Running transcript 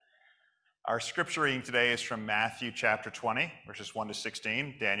Our scripture reading today is from Matthew chapter 20, verses 1 to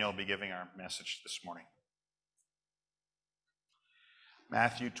 16. Daniel will be giving our message this morning.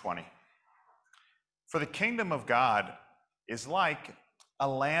 Matthew 20. For the kingdom of God is like a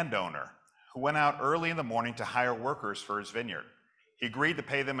landowner who went out early in the morning to hire workers for his vineyard. He agreed to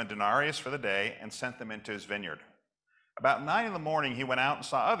pay them a denarius for the day and sent them into his vineyard. About 9 in the morning, he went out and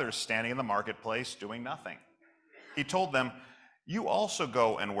saw others standing in the marketplace doing nothing. He told them, "You also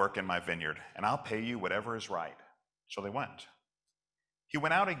go and work in my vineyard, and I'll pay you whatever is right." So they went. He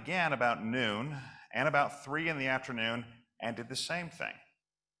went out again about noon and about 3 in the afternoon and did the same thing.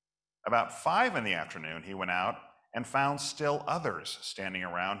 About 5 in the afternoon, he went out and found still others standing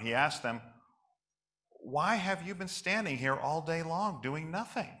around. He asked them, "Why have you been standing here all day long doing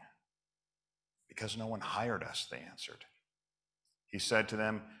nothing?" "Because no one hired us," they answered. He said to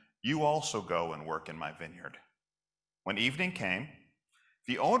them, "You also go and work in my vineyard." When evening came,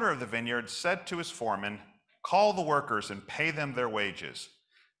 the owner of the vineyard said to his foreman, "Call the workers and pay them their wages,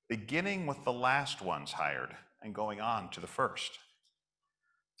 beginning with the last ones hired and going on to the first."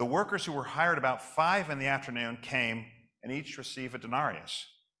 The workers who were hired about 5 in the afternoon came and each received a denarius.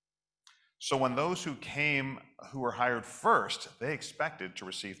 So when those who came who were hired first, they expected to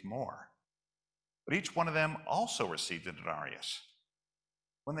receive more. But each one of them also received a denarius.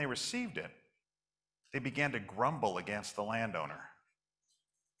 When they received it, they began to grumble against the landowner.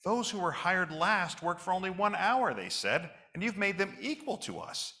 "Those who were hired last worked for only 1 hour," they said, "and you've made them equal to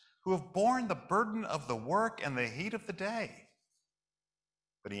us, who have borne the burden of the work and the heat of the day."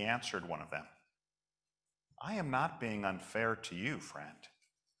 But he answered one of them, "I am not being unfair to you, friend.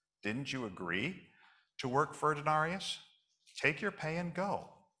 Didn't you agree to work for a denarius? Take your pay and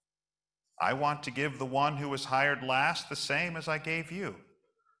go. I want to give the one who was hired last the same as I gave you.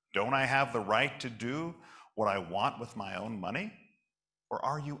 Don't I have the right to do what I want with my own money? Or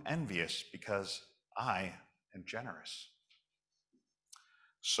are you envious because I am generous?"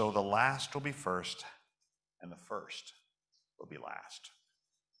 So the last will be first, and the first will be last.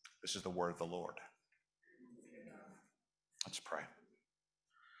 This is the word of the Lord. Let's pray.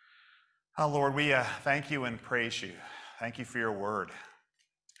 Oh, Lord, we thank you and praise you. Thank you for your word.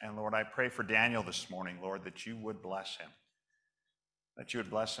 And Lord, I pray for Daniel this morning, Lord, that you would bless him. That you would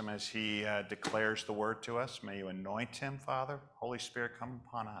bless him as he declares the word to us. May you anoint him, Father. Holy Spirit, come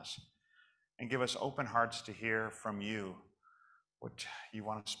upon us and give us open hearts to hear from you what you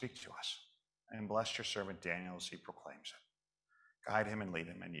want to speak to us. And bless your servant Daniel as he proclaims it. Guide him and lead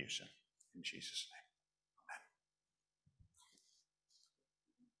him and use him. In Jesus' name.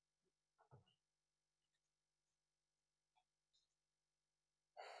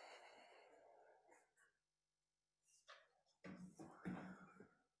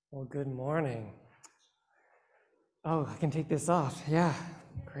 Well, good morning. Oh, I can take this off. Yeah,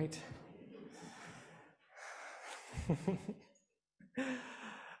 great.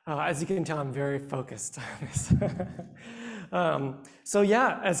 As you can tell, I'm very focused on this. So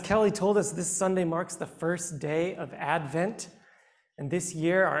yeah, as Kelly told us, this Sunday marks the first day of Advent. And this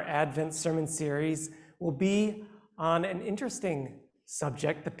year, our Advent sermon series will be on an interesting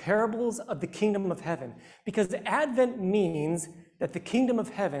subject, the parables of the kingdom of heaven. Because Advent means that the kingdom of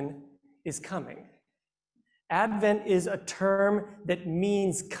heaven is coming. Advent is a term that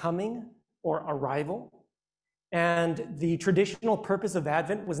means coming or arrival. And the traditional purpose of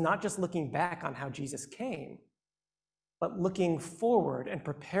Advent was not just looking back on how Jesus came, but looking forward and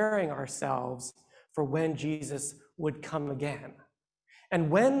preparing ourselves for when Jesus would come again.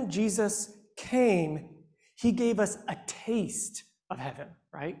 And when Jesus came, he gave us a taste of heaven,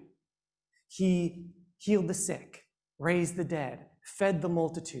 right? He healed the sick, raised the dead, fed the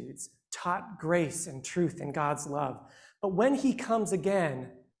multitudes, taught grace and truth and God's love. But when he comes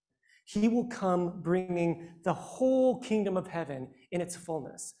again, he will come bringing the whole kingdom of heaven in its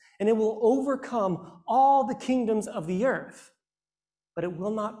fullness. And it will overcome all the kingdoms of the earth. But it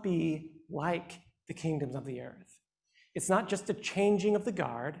will not be like the kingdoms of the earth. It's not just a changing of the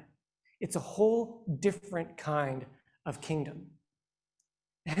guard. It's a whole different kind of kingdom.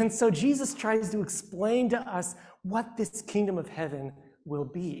 And so Jesus tries to explain to us what this kingdom of heaven will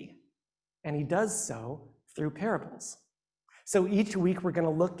be. And he does so through parables. So each week we're going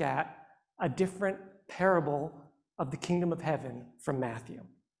to look at a different parable of the kingdom of heaven from Matthew.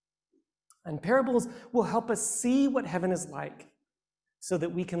 And parables will help us see what heaven is like so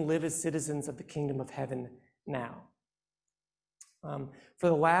that we can live as citizens of the kingdom of heaven now. For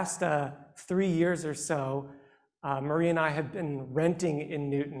the last 3 years or so, Marie and I have been renting in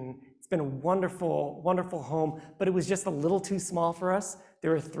Newton. It's been a wonderful, wonderful home, but it was just a little too small for us.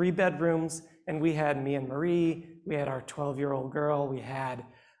 There were 3 bedrooms, and we had me and Marie, we had our 12-year-old girl, we had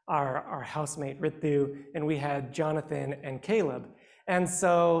our housemate Ritu, and we had Jonathan and Caleb. And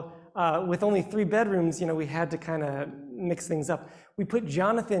so with only 3 bedrooms, we had to kind of mix things up. We put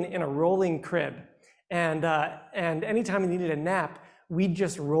Jonathan in a rolling crib, and anytime he needed a nap, we'd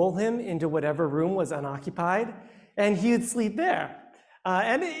just roll him into whatever room was unoccupied, and he would sleep there.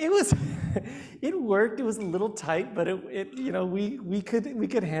 And it was, it worked. It was a little tight, but we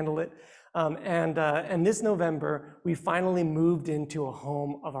could handle it. And this November, we finally moved into a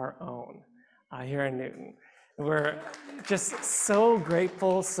home of our own here in Newton. We're just so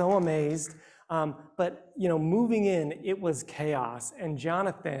grateful, so amazed. But moving in, it was chaos, and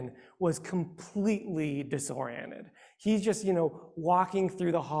Jonathan was completely disoriented. He's just walking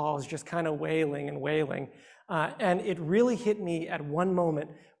through the halls, just kind of wailing and wailing. And it really hit me at one moment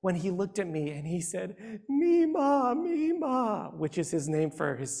when he looked at me and he said, "Mima, Mima," which is his name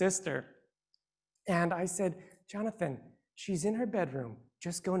for his sister. And I said, "Jonathan, she's in her bedroom.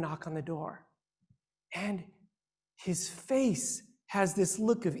 Just go knock on the door." And his face has this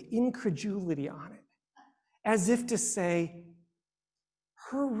look of incredulity on it, as if to say,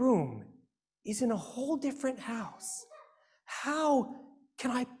 her room is in a whole different house. How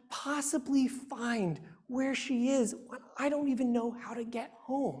can I possibly find where she is when I don't even know how to get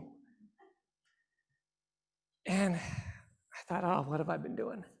home? And I thought, oh, what have I been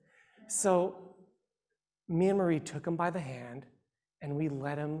doing? So me and Marie took him by the hand and we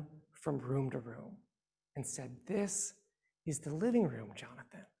led him from room to room and said, "This is the living room,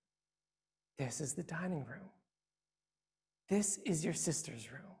 Jonathan. This is the dining room. This is your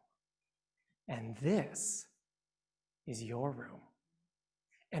sister's room. And this is your room."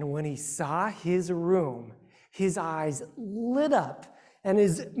 And when he saw his room, his eyes lit up and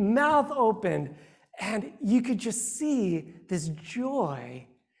his mouth opened, and you could just see this joy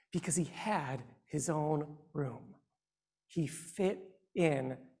because he had his own room. He fit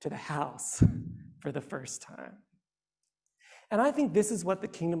in to the house for the first time. And I think this is what the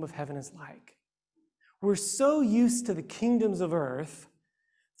kingdom of heaven is like. We're so used to the kingdoms of earth,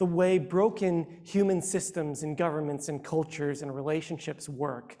 the way broken human systems and governments and cultures and relationships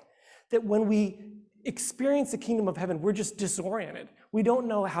work, that when we experience the kingdom of heaven, we're just disoriented. We don't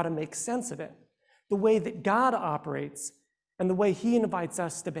know how to make sense of it. The way that God operates and the way he invites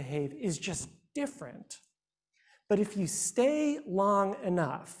us to behave is just different. But if you stay long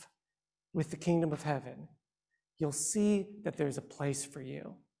enough with the kingdom of heaven, you'll see that there's a place for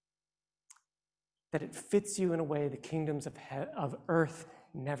you, that it fits you in a way the kingdoms of earth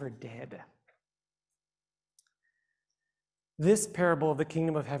never did. This parable of the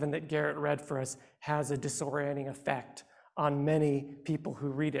kingdom of heaven that Garrett read for us has a disorienting effect on many people who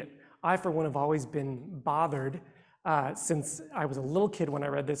read it. I, for one, have always been bothered since I was a little kid when I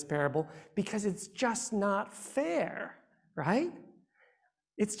read this parable, because it's just not fair, right?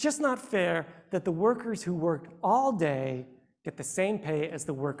 It's just not fair that the workers who worked all day get the same pay as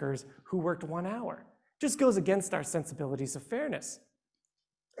the workers who worked 1 hour. It just goes against our sensibilities of fairness.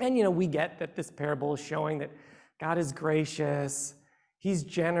 And we get that this parable is showing that God is gracious, he's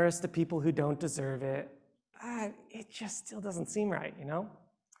generous to people who don't deserve it, but it just still doesn't seem right,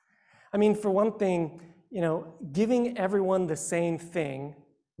 I mean, for one thing, giving everyone the same thing,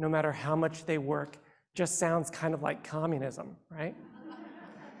 no matter how much they work, just sounds kind of like communism, right?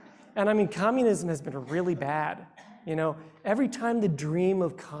 And I mean, communism has been really bad. Every time the dream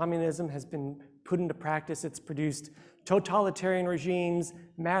of communism has been put into practice, it's produced totalitarian regimes,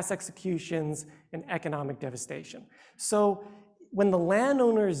 mass executions, and economic devastation. So when the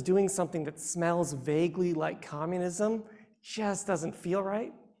landowner is doing something that smells vaguely like communism, it just doesn't feel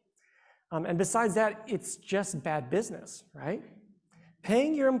right. And besides that, it's just bad business, right?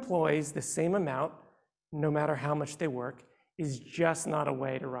 Paying your employees the same amount, no matter how much they work, is just not a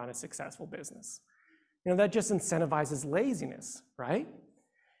way to run a successful business. That just incentivizes laziness, right?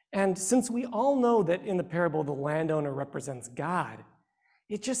 And since we all know that in the parable, the landowner represents God,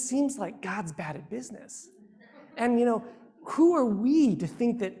 it just seems like God's bad at business. And who are we to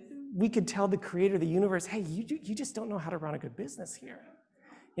think that we could tell the creator of the universe, hey, you just don't know how to run a good business here?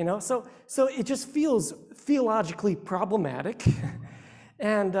 So it just feels theologically problematic.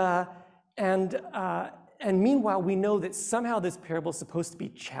 And meanwhile, we know that somehow this parable is supposed to be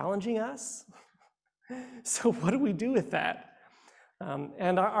challenging us. So what do we do with that?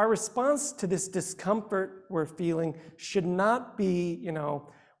 And our response to this discomfort we're feeling should not be,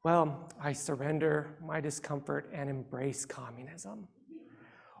 well, I surrender my discomfort and embrace communism.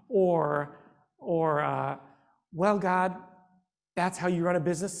 Or well, God, that's how you run a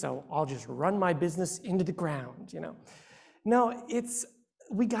business, so I'll just run my business into the ground, No,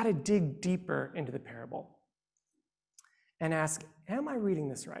 we got to dig deeper into the parable. and ask, am I reading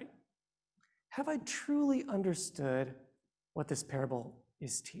this right? Have I truly understood what this parable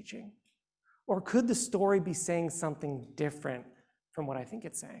is teaching? Or could the story be saying something different from what I think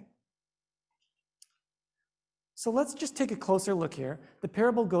it's saying? So let's just take a closer look here. The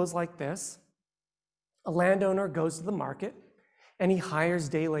parable goes like this. A landowner goes to the market and he hires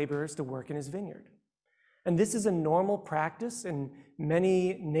day laborers to work in his vineyard. And this is a normal practice in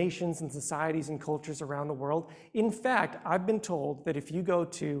many nations and societies and cultures around the world. In fact, I've been told that if you go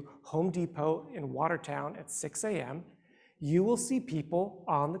to Home Depot in Watertown at 6 a.m., you will see people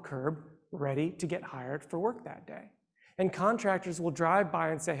on the curb ready to get hired for work that day. And contractors will drive by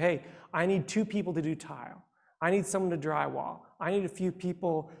and say, hey, I need 2 people to do tile. I need someone to drywall. I need a few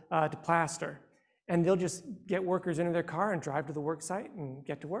people to plaster. And they'll just get workers into their car and drive to the work site and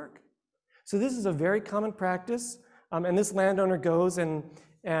get to work. So this is a very common practice. And this landowner goes and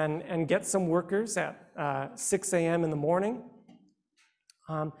gets some workers at 6 a.m. in the morning.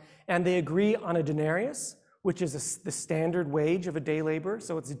 And they agree on a denarius, which is the standard wage of a day laborer.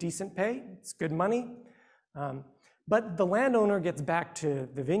 So it's a decent pay, it's good money. But the landowner gets back to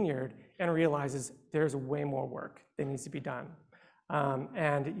the vineyard and realizes there's way more work that needs to be done.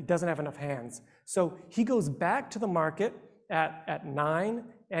 And he doesn't have enough hands. So he goes back to the market at 9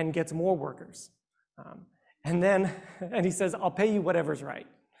 and gets more workers. And he says, I'll pay you whatever's right.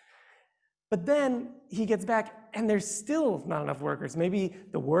 But then he gets back and there's still not enough workers. Maybe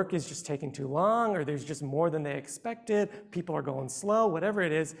the work is just taking too long, or there's just more than they expected. People are going slow, whatever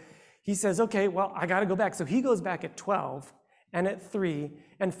it is. He says, okay, well, I gotta go back. So he goes back at 12 and at 3,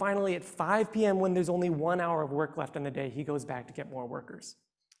 and finally at 5 p.m. when there's only 1 hour of work left in the day, he goes back to get more workers.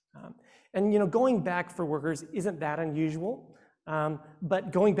 And going back for workers isn't that unusual,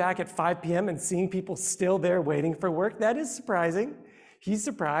 but going back at 5 p.m. and seeing people still there waiting for work, that is surprising. He's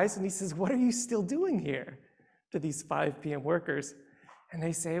surprised and he says, what are you still doing here, to these 5 p.m. workers? And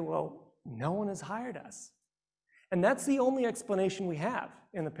they say, well, no one has hired us. And that's the only explanation we have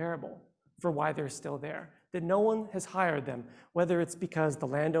in the parable for why they're still there, that no one has hired them, whether it's because the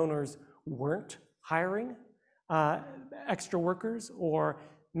landowners weren't hiring extra workers, or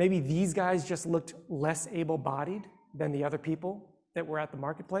maybe these guys just looked less able-bodied than the other people that were at the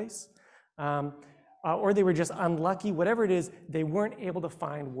marketplace, or they were just unlucky. Whatever it is, they weren't able to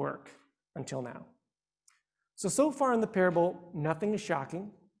find work until now. So far in the parable, nothing is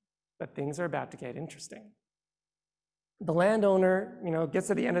shocking, but things are about to get interesting. The landowner, gets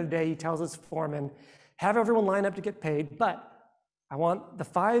to the end of the day, he tells his foreman, have everyone line up to get paid, but I want the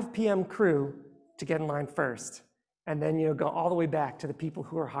 5 p.m. crew to get in line first, and then go all the way back to the people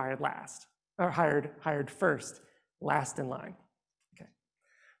who are hired last, or hired first, last in line. Okay.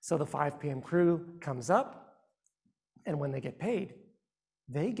 So the 5 p.m. crew comes up, and when they get paid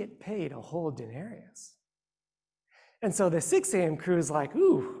a whole denarius. And so the 6 a.m. crew is like,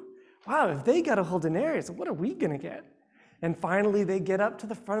 ooh, wow, if they got a whole denarius, what are we gonna get? And finally they get up to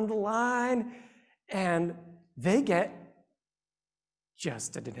the front of the line and they get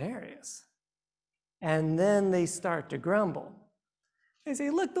just a denarius. And then they start to grumble. They say,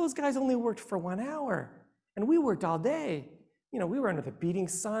 look, those guys only worked for 1 hour and we worked all day. We were under the beating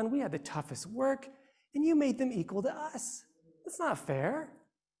sun, we had the toughest work, and you made them equal to us. That's not fair.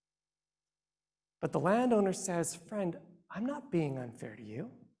 But the landowner says, friend, I'm not being unfair to you.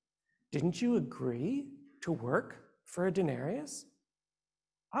 Didn't you agree to work for a denarius?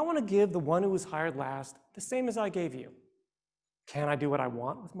 I want to give the one who was hired last the same as I gave you. Can I do what I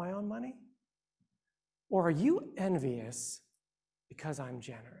want with my own money? Or are you envious because I'm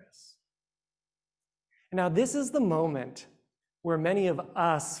generous? Now, this is the moment where many of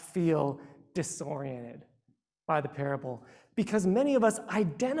us feel disoriented by the parable, because many of us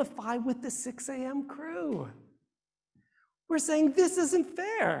identify with the 6 a.m. crew. We're saying this isn't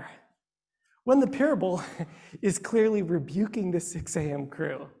fair, when the parable is clearly rebuking the 6 a.m.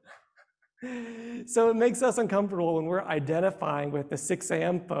 crew. So it makes us uncomfortable when we're identifying with the 6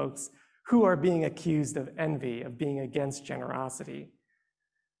 a.m. folks who are being accused of envy, of being against generosity.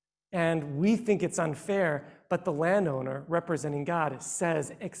 And we think it's unfair, but the landowner, representing God,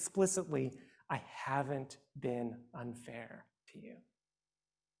 says explicitly, I haven't been unfair to you.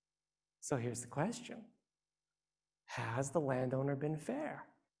 So here's the question. Has the landowner been fair?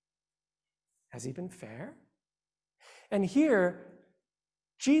 Has he been fair? And here,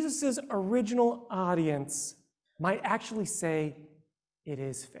 Jesus' original audience might actually say it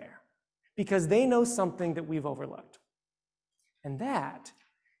is fair, because they know something that we've overlooked. And that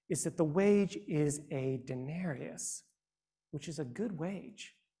is that the wage is a denarius, which is a good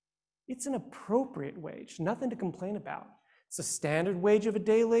wage. It's an appropriate wage, nothing to complain about. It's a standard wage of a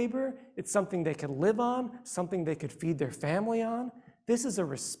day labor. It's something they could live on, something they could feed their family on. This is a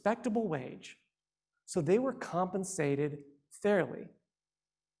respectable wage. So they were compensated fairly.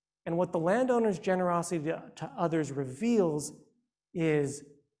 And what the landowner's generosity to others reveals is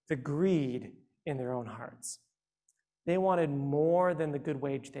the greed in their own hearts. They wanted more than the good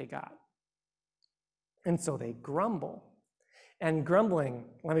wage they got. And so they grumble. And grumbling,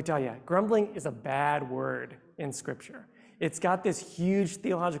 let me tell you, grumbling is a bad word in Scripture. It's got this huge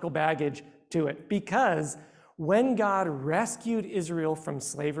theological baggage to it because when God rescued Israel from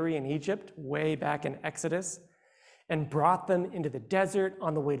slavery in Egypt way back in Exodus and brought them into the desert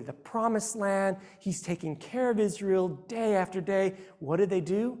on the way to the promised land, he's taking care of Israel day after day. What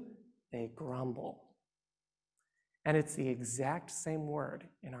do? They grumble. And it's the exact same word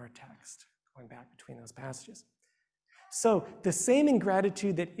in our text, going back between those passages. So the same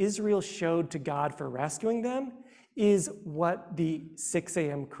ingratitude that Israel showed to God for rescuing them is what the 6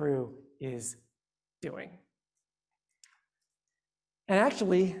 a.m. crew is doing. And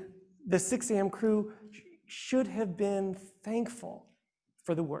actually, the 6 a.m. crew should have been thankful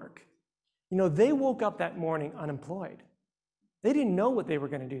for the work. You know, they woke up that morning unemployed. They didn't know what they were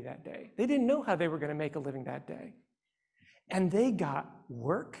going to do that day. They didn't know how they were going to make a living that day. And they got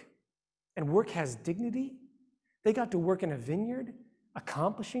work, and work has dignity. They got to work in a vineyard,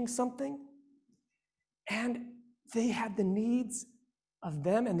 accomplishing something, and they had the needs of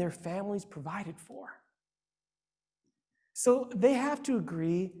them and their families provided for. So they have to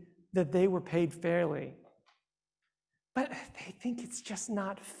agree that they were paid fairly. But they think it's just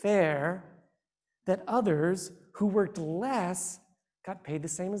not fair that others who worked less got paid the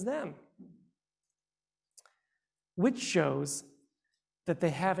same as them. Which shows that they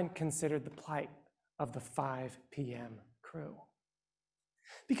haven't considered the plight of the 5 p.m. crew.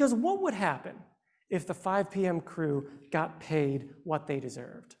 Because what would happen if the 5 p.m. crew got paid what they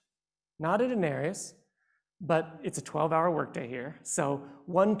deserved? Not a denarius, but it's a 12-hour workday here, so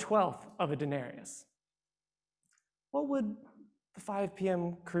 1/12 of a denarius. What would the 5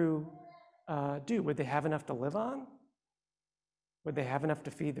 p.m. crew do? Would they have enough to live on? Would they have enough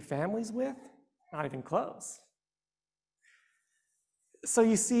to feed their families with? Not even close. So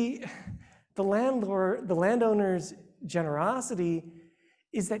you see, the landowner's generosity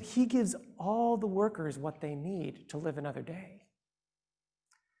is that he gives all the workers what they need to live another day.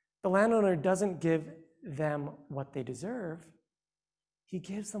 The landowner doesn't give them what they deserve. He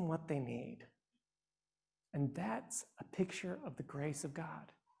gives them what they need. And that's a picture of the grace of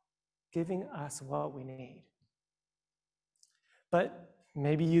God, giving us what we need. But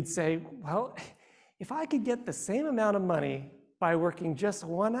maybe you'd say, well, if I could get the same amount of money by working just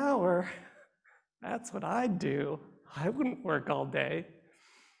 1 hour, that's what I'd do. I wouldn't work all day.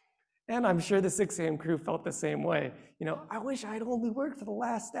 And I'm sure the 6 a.m. crew felt the same way. You know, I wish I'd only worked for the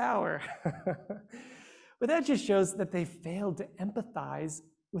last hour. But that just shows that they failed to empathize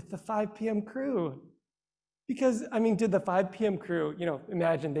with the 5 p.m. crew. Because, I mean, did the 5 p.m. crew, you know,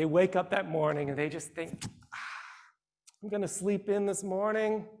 imagine they wake up that morning and they just think, I'm going to sleep in this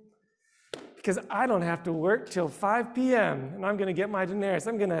morning because I don't have to work till 5 p.m. and I'm going to get my denarius.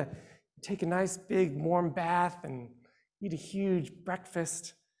 I'm going to take a nice big warm bath and eat a huge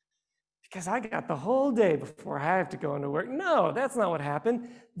breakfast because I got the whole day before I have to go into work. No, that's not what happened.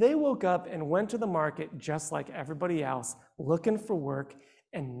 They woke up and went to the market just like everybody else, looking for work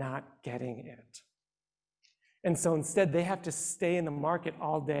and not getting it. And so instead, they have to stay in the market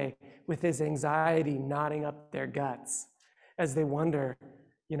all day with this anxiety knotting up their guts as they wonder,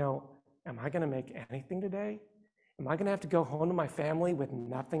 you know, am I going to make anything today? Am I going to have to go home to my family with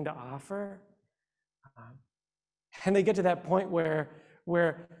nothing to offer? And they get to that point where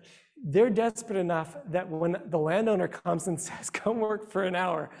they're desperate enough that when the landowner comes and says, come work for an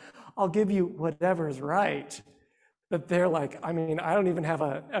hour, I'll give you whatever is right. But they're like, I mean, I don't even have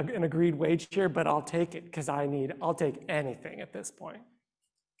an agreed wage here, but I'll take it because I'll take anything at this point.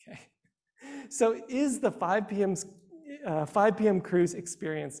 Okay. So is the 5 p.m. crew's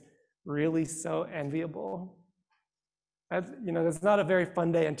experience really so enviable? That's not a very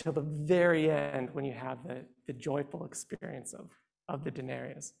fun day until the very end when you have the joyful experience of the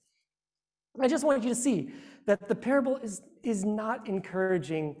denarius. I just want you to see that the parable is not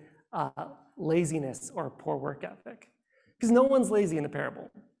encouraging laziness or poor work ethic, because no one's lazy in the parable,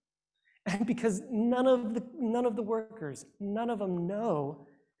 and because none of the workers, none of them know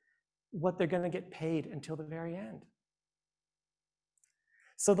what they're going to get paid until the very end.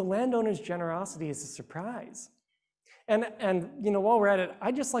 So the landowner's generosity is a surprise, and while we're at it,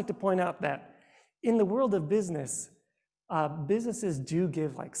 I'd just like to point out that in the world of business, businesses do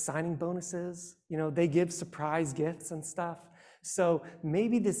give like signing bonuses. They give surprise gifts and stuff. So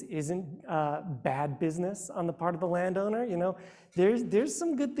maybe this isn't bad business on the part of the landowner. There's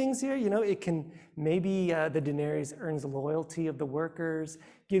some good things here. It can maybe the denarius earns the loyalty of the workers,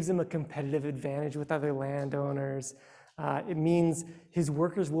 gives him a competitive advantage with other landowners. It means his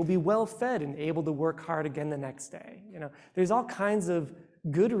workers will be well fed and able to work hard again the next day. There's all kinds of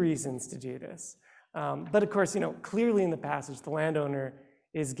good reasons to do this. But of course, clearly in the passage, the landowner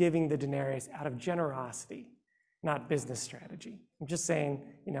is giving the denarius out of generosity, not business strategy. I'm just saying,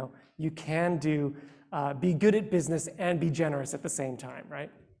 you can be good at business and be generous at the same time,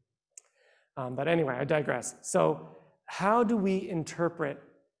 right? But anyway, I digress. So how do we interpret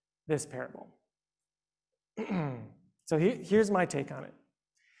this parable? So here's my take on it.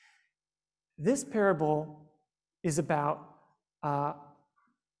 This parable is about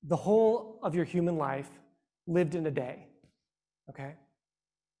the whole of your human life lived in a day, okay?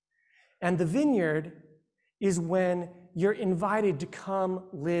 And the vineyard is when you're invited to come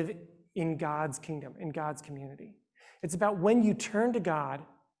live in God's kingdom, in God's community. It's about when you turn to God,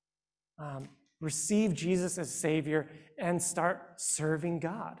 receive Jesus as Savior, and start serving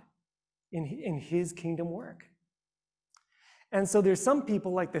God in His kingdom work. And so there's some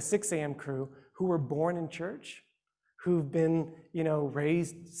people like the 6 a.m. crew who were born in church, who've been,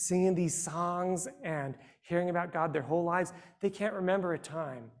 raised singing these songs and hearing about God their whole lives. They can't remember a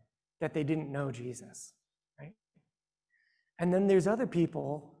time that they didn't know Jesus, right? And then there's other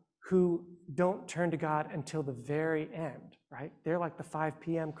people who don't turn to God until the very end, right? They're like the 5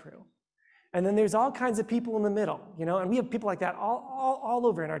 p.m. crew. And then there's all kinds of people in the middle, and we have people like that all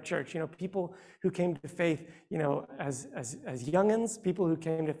over in our church, people who came to faith, as youngins, people who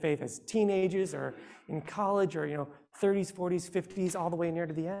came to faith as teenagers or in college or, 30s, 40s, 50s, all the way near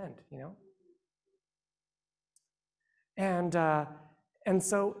to the end, And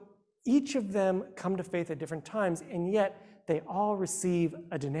so each of them come to faith at different times, and yet they all receive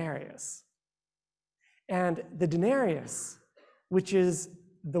a denarius. And the denarius, which is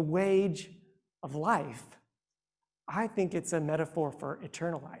the wage of life, I think it's a metaphor for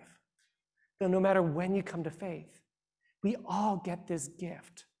eternal life. So no matter when you come to faith, we all get this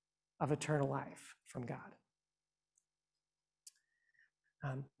gift of eternal life from God.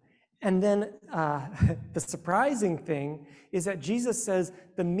 And then the surprising thing is that Jesus says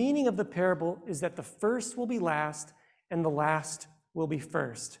the meaning of the parable is that the first will be last and the last will be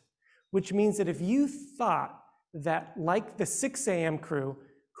first, which means that if you thought that, like the 6 a.m. crew,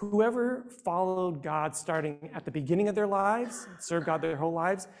 whoever followed God starting at the beginning of their lives, served God their whole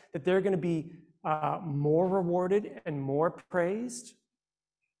lives, that they're going to be more rewarded and more praised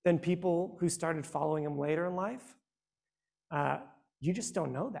than people who started following Him later in life, you just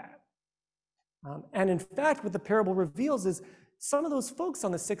don't know that. And in fact, what the parable reveals is some of those folks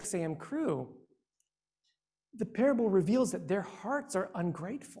on the 6 a.m. crew, the parable reveals that their hearts are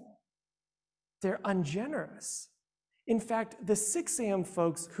ungrateful. They're ungenerous. In fact, the 6 a.m.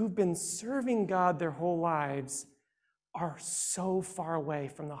 folks who've been serving God their whole lives are so far away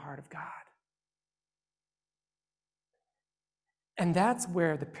from the heart of God. And that's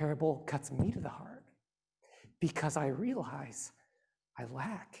where the parable cuts me to the heart, because I realize I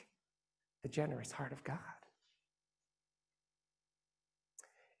lack the generous heart of God.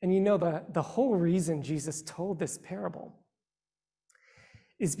 And the whole reason Jesus told this parable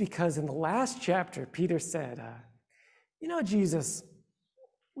is because in the last chapter, Peter said, Jesus,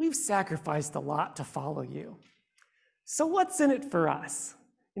 we've sacrificed a lot to follow you. So what's in it for us?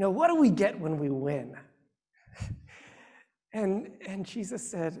 What do we get when we win? And Jesus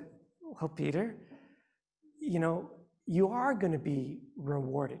said, well, Peter, you are going to be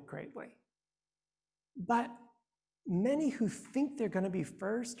rewarded greatly. But many who think they're going to be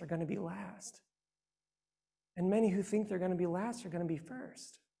first are going to be last. And many who think they're going to be last are going to be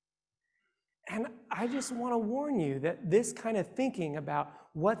first. And I just want to warn you that this kind of thinking about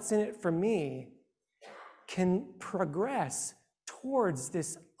what's in it for me can progress towards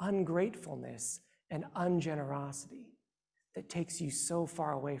this ungratefulness and ungenerosity that takes you so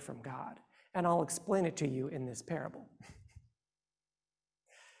far away from God. And I'll explain it to you in this parable.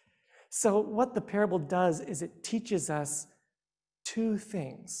 So what the parable does is it teaches us two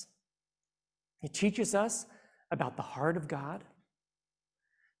things. It teaches us about the heart of God,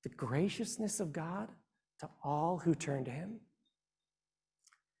 the graciousness of God to all who turn to Him.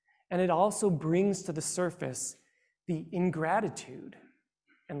 And it also brings to the surface the ingratitude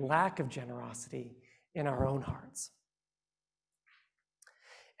and lack of generosity in our own hearts.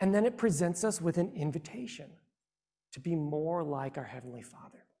 And then it presents us with an invitation to be more like our Heavenly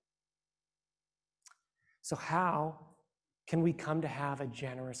Father. So how can we come to have a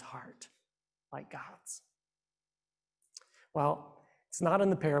generous heart like God's? Well, it's not in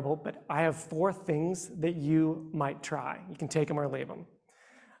the parable, but I have 4 things that you might try. You can take them or leave them.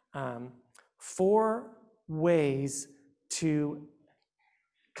 4 ways to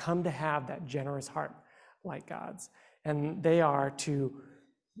come to have that generous heart like God's. And they are to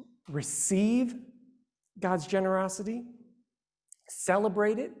receive God's generosity,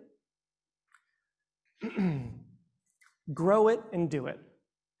 celebrate it, grow it, and do it.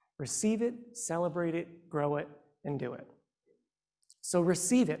 Receive it, celebrate it, grow it, and do it. So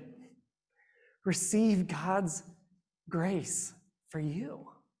receive it. Receive God's grace for you.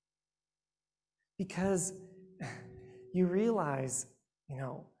 Because you realize,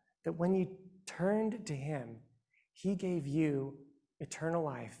 that when you turned to him, he gave you eternal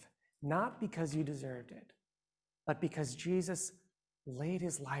life, not because you deserved it, but because Jesus laid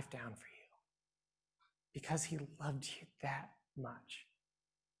his life down for you, because he loved you that much.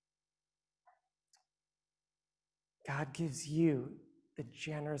 God gives you the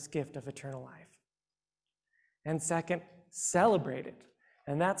generous gift of eternal life. And second, celebrate it.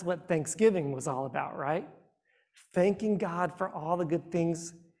 And that's what Thanksgiving was all about, right? Thanking God for all the good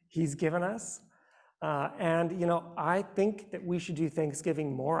things he's given us. I think that we should do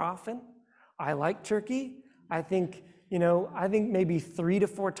Thanksgiving more often. I like turkey. I think maybe 3 to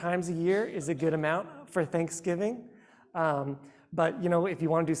 4 times a year is a good amount for Thanksgiving. But if you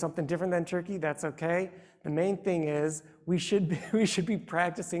want to do something different than turkey, that's okay. The main thing is we should be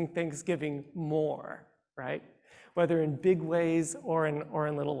practicing Thanksgiving more, right? Whether in big ways or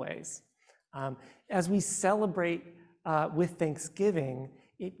in little ways. As we celebrate with Thanksgiving,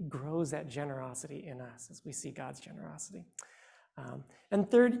 it grows that generosity in us as we see God's generosity. And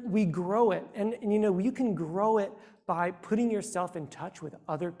third, we grow it. And you can grow it by putting yourself in touch with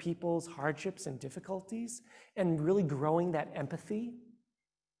other people's hardships and difficulties and really growing that empathy.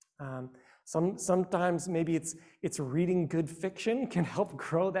 Sometimes maybe it's reading good fiction can help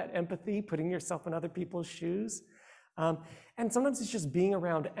grow that empathy, putting yourself in other people's shoes. And sometimes it's just being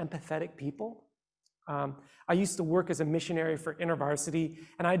around empathetic people. I used to work as a missionary for InterVarsity,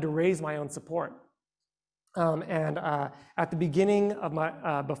 and I had to raise my own support. At the beginning of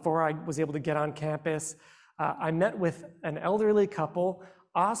before I was able to get on campus, I met with an elderly couple,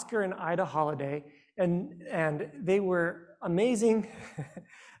 Oscar and Ida Holliday, and they were amazing,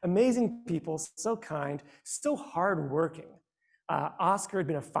 amazing people, so kind, so hardworking. Oscar had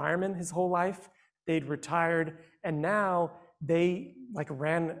been a fireman his whole life. They'd retired, and now they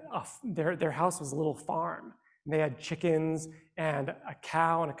ran their house was a little farm. They had chickens and a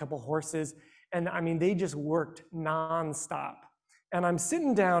cow and a couple horses. And they just worked nonstop. And I'm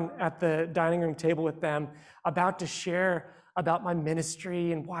sitting down at the dining room table with them, about to share about my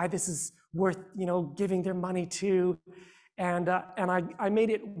ministry and why this is worth, giving their money to. And I made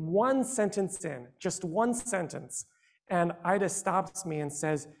it one sentence in, just one sentence. And Ida stops me and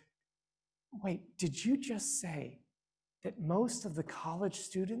says, "Wait, did you just say that most of the college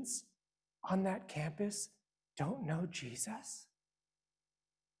students on that campus don't know Jesus?"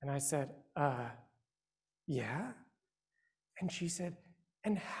 And I said, yeah. And she said,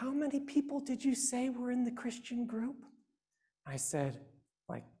 "And how many people did you say were in the Christian group?" I said,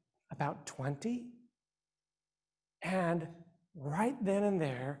 about 20. And right then and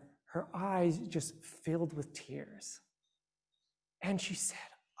there, her eyes just filled with tears. And she said,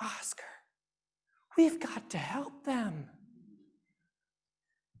 "Oscar, we've got to help them."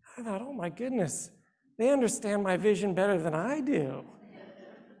 I thought, oh my goodness, they understand my vision better than I do.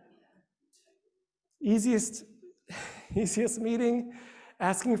 Easiest meeting,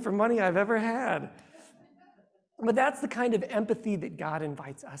 asking for money I've ever had. But that's the kind of empathy that God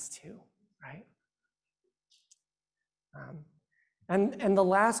invites us to, right? And the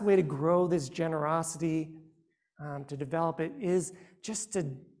last way to grow this generosity, to develop it, is just to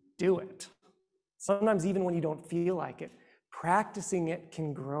do it. Sometimes even when you don't feel like it, practicing it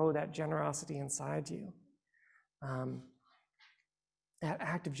can grow that generosity inside you. That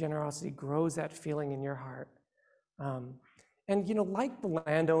act of generosity grows that feeling in your heart. Like the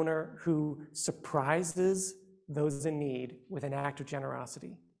landowner who surprises those in need with an act of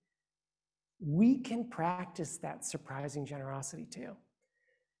generosity, we can practice that surprising generosity too.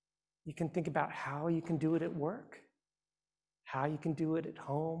 You can think about how you can do it at work, how you can do it at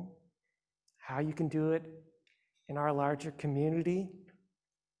home, how you can do it in our larger community.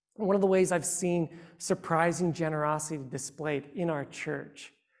 One of the ways I've seen surprising generosity displayed in our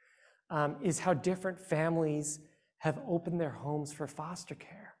church is how different families have opened their homes for foster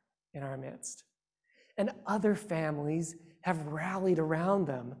care in our midst. And other families have rallied around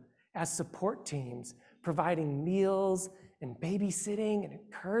them as support teams, providing meals and babysitting and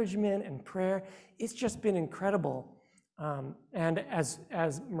encouragement and prayer. It's just been incredible. And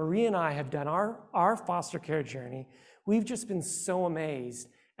as Marie and I have done our foster care journey, we've just been so amazed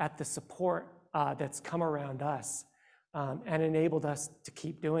at the support that's come around us and enabled us to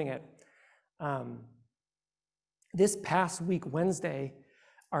keep doing it. This past week, Wednesday,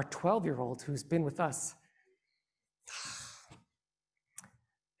 our 12-year-old who's been with us,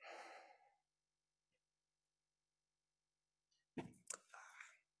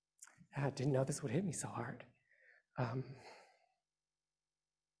 I didn't know this would hit me so hard.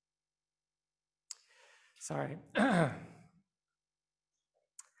 Sorry. Well,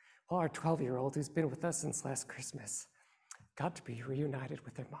 our 12-year-old who's been with us since last Christmas got to be reunited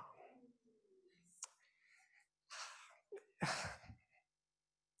with her mom.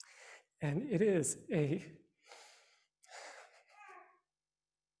 And it is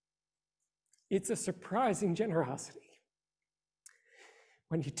it's a surprising generosity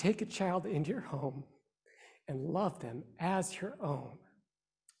when you take a child into your home and love them as your own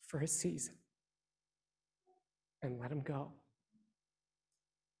for a season and let them go.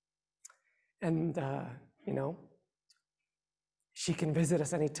 And, she can visit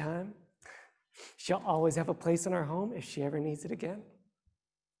us anytime. She'll always have a place in our home if she ever needs it again.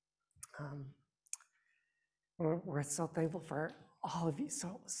 We're so thankful for all of you.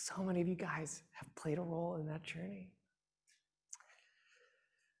 So many of you guys have played a role in that journey.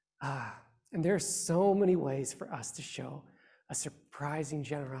 And there are so many ways for us to show a surprising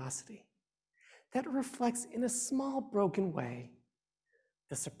generosity that reflects in a small, broken way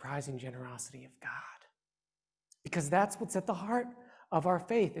the surprising generosity of God. Because that's what's at the heart of our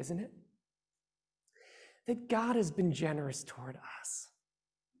faith, isn't it? That God has been generous toward us,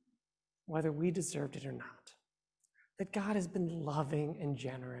 whether we deserved it or not. That God has been loving and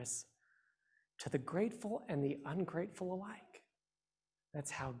generous to the grateful and the ungrateful alike.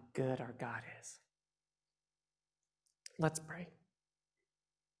 That's how good our God is. Let's pray.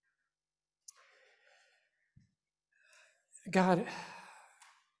 God,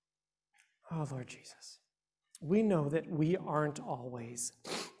 oh Lord Jesus, we know that we aren't always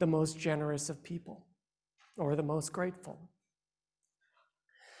the most generous of people or the most grateful.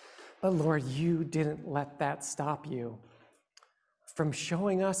 But Lord, you didn't let that stop you from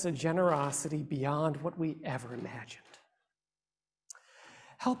showing us a generosity beyond what we ever imagined.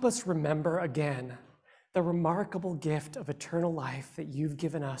 Help us remember again the remarkable gift of eternal life that you've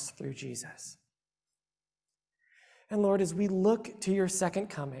given us through Jesus. And Lord, as we look to your second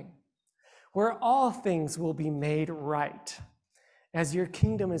coming, where all things will be made right, as your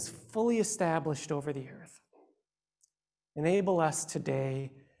kingdom is fully established over the earth, enable us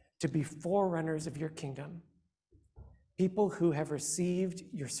today to be forerunners of your kingdom, people who have received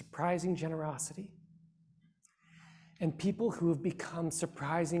your surprising generosity, and people who have become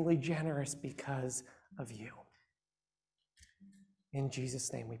surprisingly generous because of you. In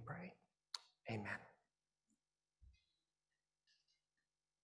Jesus' name we pray. Amen.